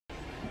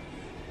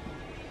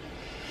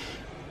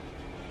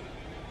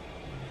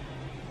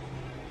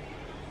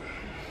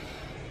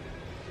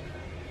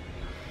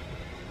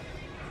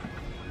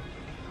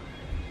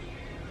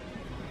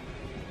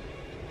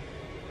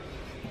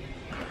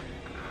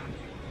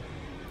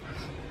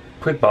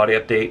quick body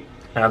update.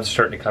 Abs are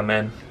starting to come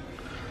in.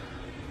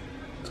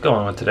 What's going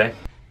on with today?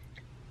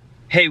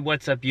 Hey,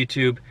 what's up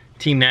YouTube?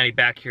 Team Natty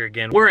back here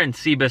again. We're in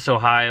Cebus,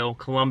 Ohio,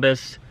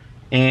 Columbus,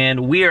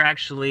 and we are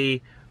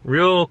actually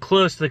real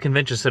close to the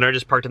convention center. I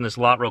just parked in this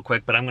lot real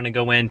quick, but I'm gonna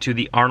go into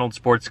the Arnold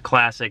Sports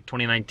Classic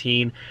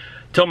 2019.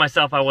 Told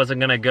myself I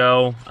wasn't gonna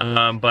go,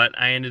 but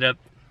I ended up,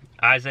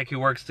 Isaac, who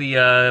works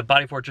the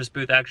Body Fortress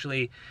booth,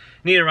 actually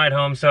needed a ride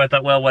home, so I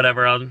thought, well,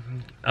 whatever,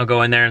 I'll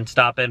go in there and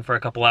stop in for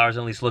a couple hours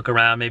and at least look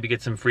around, maybe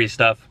get some free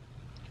stuff.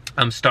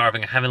 I'm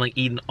starving. I haven't like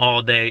eaten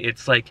all day.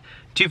 It's like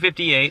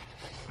 2:58.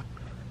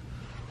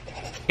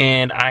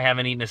 And I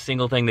haven't eaten a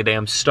single thing today.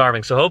 I'm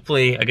starving. So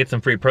hopefully I get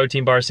some free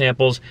protein bar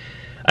samples.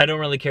 I don't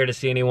really care to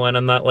see anyone.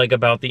 I'm not like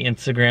about the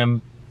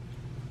Instagram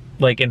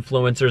like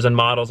influencers and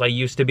models. I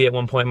used to be at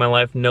one point in my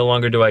life. No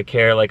longer do I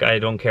care. Like, I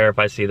don't care if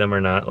I see them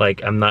or not.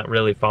 Like, I'm not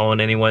really following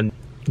anyone.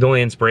 The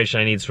only inspiration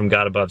I need is from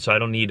God above. So I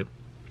don't need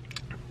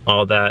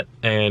all that.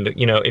 And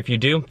you know, if you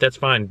do, that's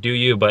fine. Do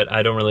you, but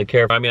I don't really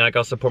care. I mean, like,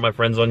 I'll support my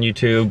friends on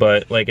YouTube,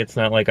 but like, it's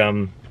not like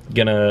I'm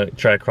gonna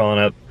try crawling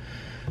up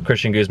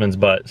Christian Guzman's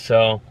butt.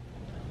 So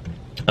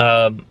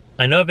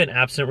I know I've been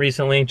absent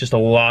recently, just a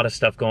lot of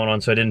stuff going on,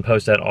 so I didn't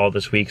post that all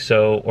this week,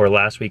 or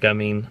last week, I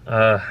mean.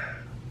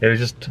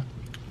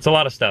 It's a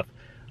lot of stuff.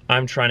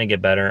 I'm trying to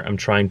get better. I'm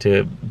trying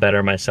to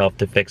better myself,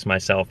 to fix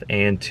myself,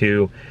 and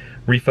to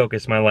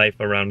refocus my life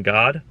around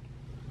God.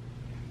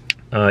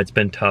 It's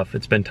been tough.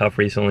 It's been tough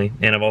recently,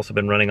 and I've also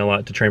been running a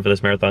lot to train for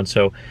this marathon,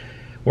 so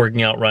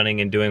working out,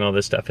 running, and doing all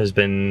this stuff has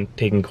been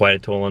taking quite a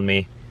toll on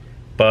me.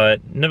 But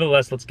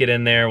nevertheless, let's get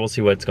in there. We'll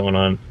see what's going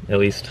on, at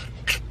least.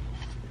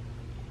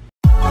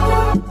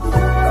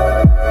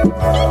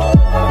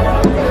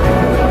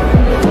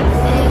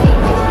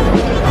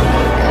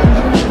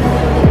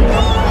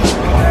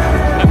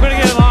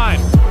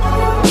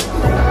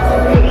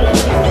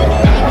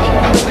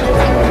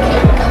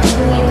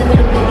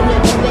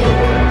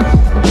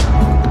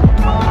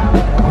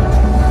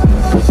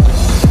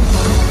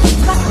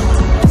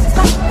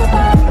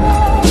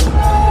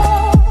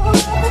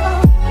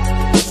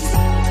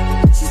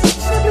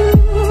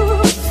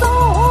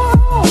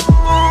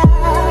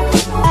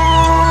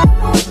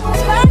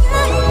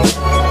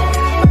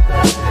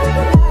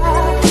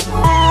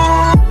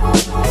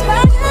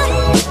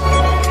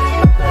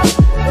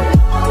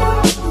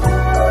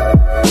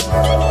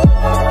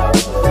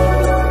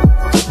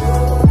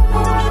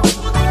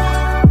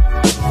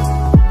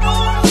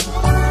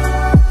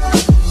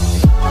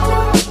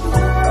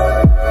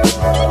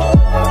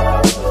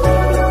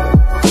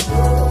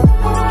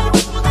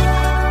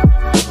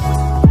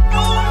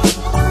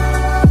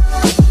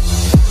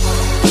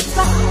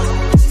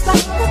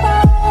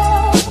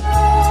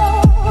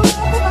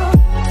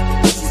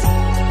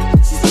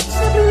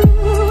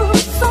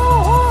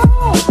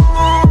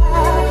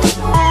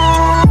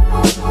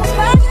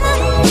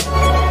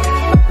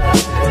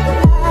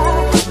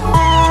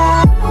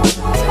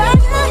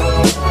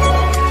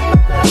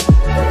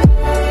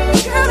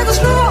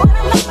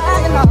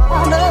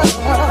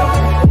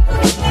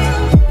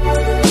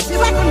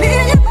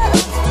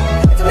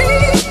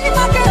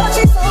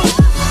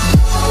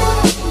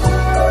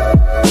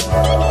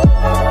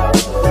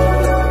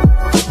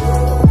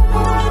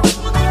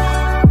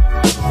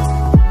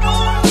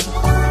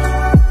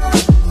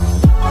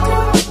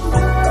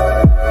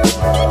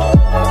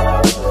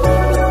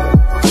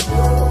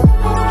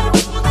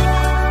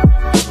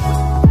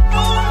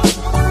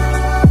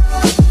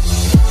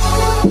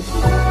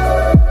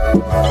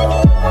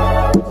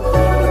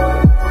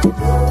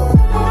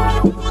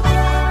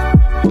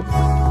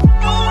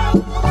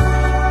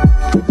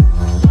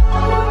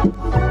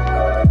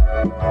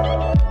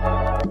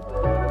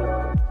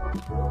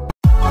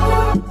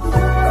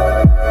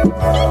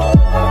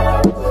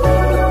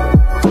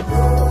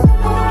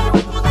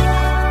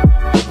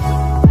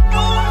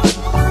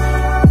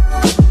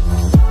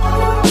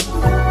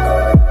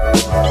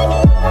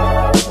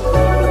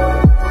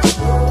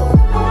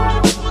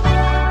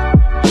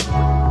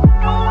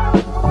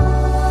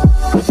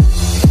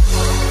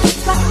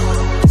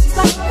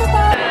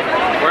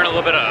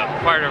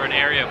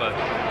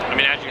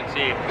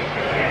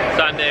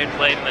 Sunday, it's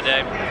late in the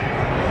day.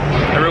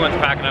 Everyone's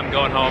packing up and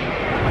going home.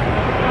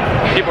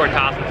 People are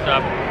tossing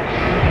stuff.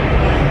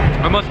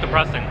 Almost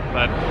depressing,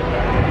 but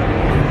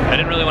I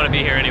didn't really want to be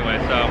here anyway,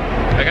 so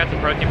I got some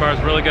protein bars,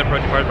 really good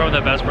protein bars, probably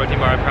the best protein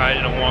bar I've tried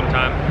in a long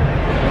time.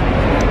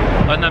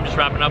 And I'm just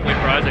wrapping up,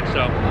 waiting for Isaac,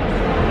 so.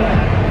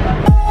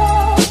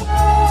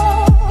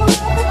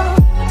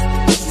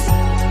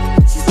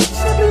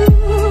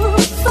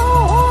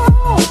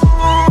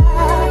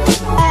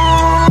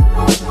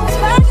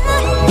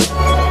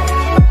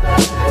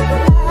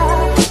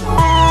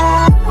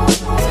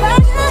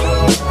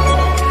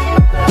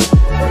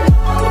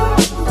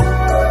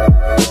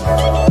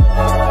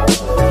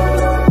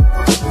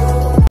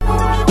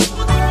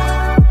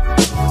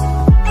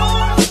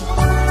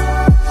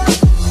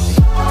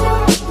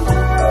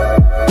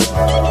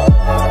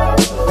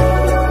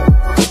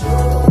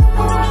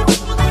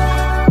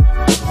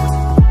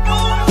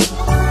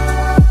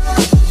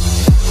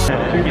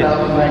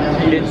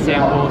 getting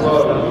samples and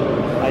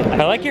stuff.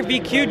 I like your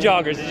VQ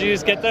joggers. Did you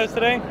just get those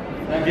today?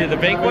 Yeah, the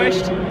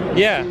Vanquished?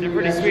 Yeah. They're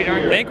pretty sweet,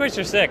 aren't they? Vanquished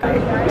are sick.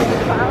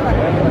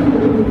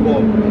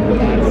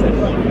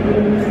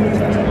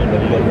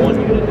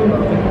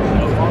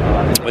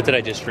 What did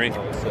I just drink?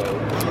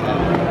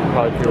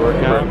 Probably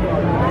pre-workout.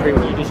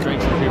 You just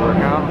drank some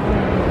pre-workout?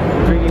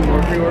 Drinking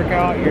more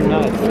pre-workout? You're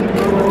nuts.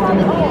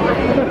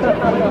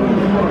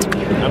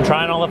 I'm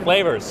trying all the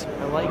flavors.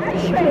 I like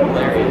this shit.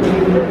 Hilarious.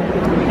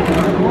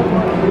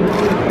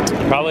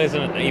 Probably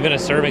isn't even a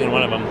serving in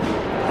one of them.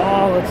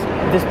 Oh,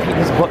 this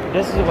is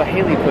what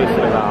Haley posted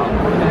about.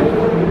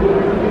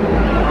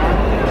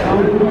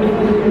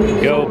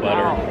 Go,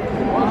 butter.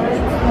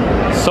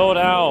 Sold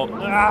out.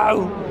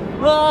 Ow.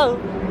 Whoa.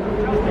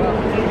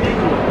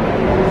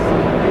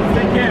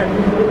 Take care.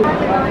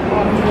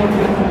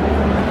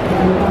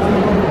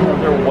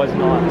 There was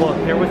not. Look,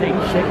 there was a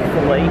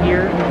Chick-fil-A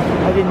here.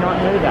 I did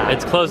not know that.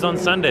 It's closed on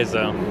Sundays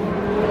though.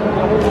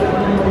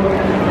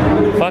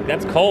 Fuck,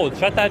 that's cold.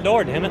 Shut that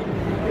door, damn it.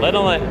 Let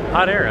all that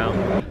hot air out.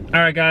 All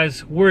right,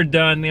 guys, we're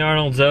done. The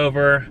Arnold's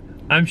over.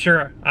 I'm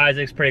sure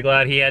Isaac's pretty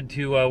glad he had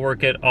to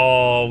work it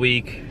all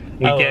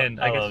weekend.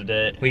 I loved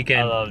it.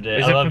 Weekend. I loved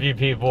it. I love you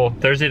people.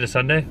 Thursday to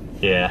Sunday?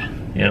 Yeah.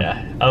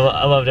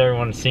 I loved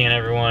everyone, seeing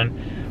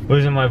everyone,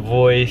 losing my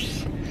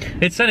voice.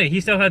 It's funny, he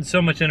still had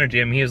so much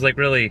energy. I mean, he was like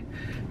really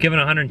giving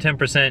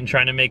 110% and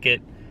trying to make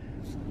it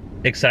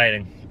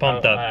exciting.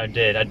 Pumped up. I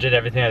did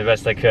everything the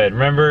best I could.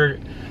 Remember,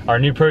 our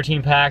new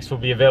protein packs will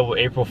be available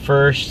April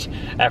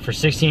 1st for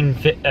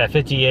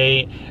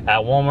 $16.58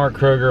 at Walmart,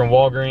 Kroger, and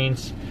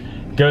Walgreens.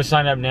 Go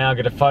sign up now,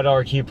 get a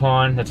 $5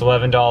 coupon, that's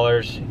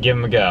 $11, give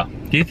them a go.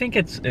 Do you think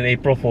it's an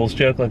April Fool's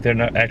joke, like they're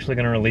not actually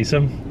gonna release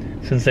them,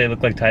 since they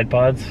look like Tide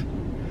Pods?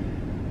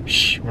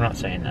 Shh, we're not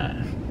saying that.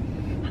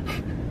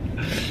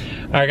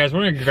 All right, guys,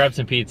 we're gonna grab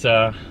some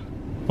pizza.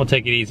 We'll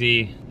take it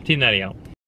easy. Team Natty out.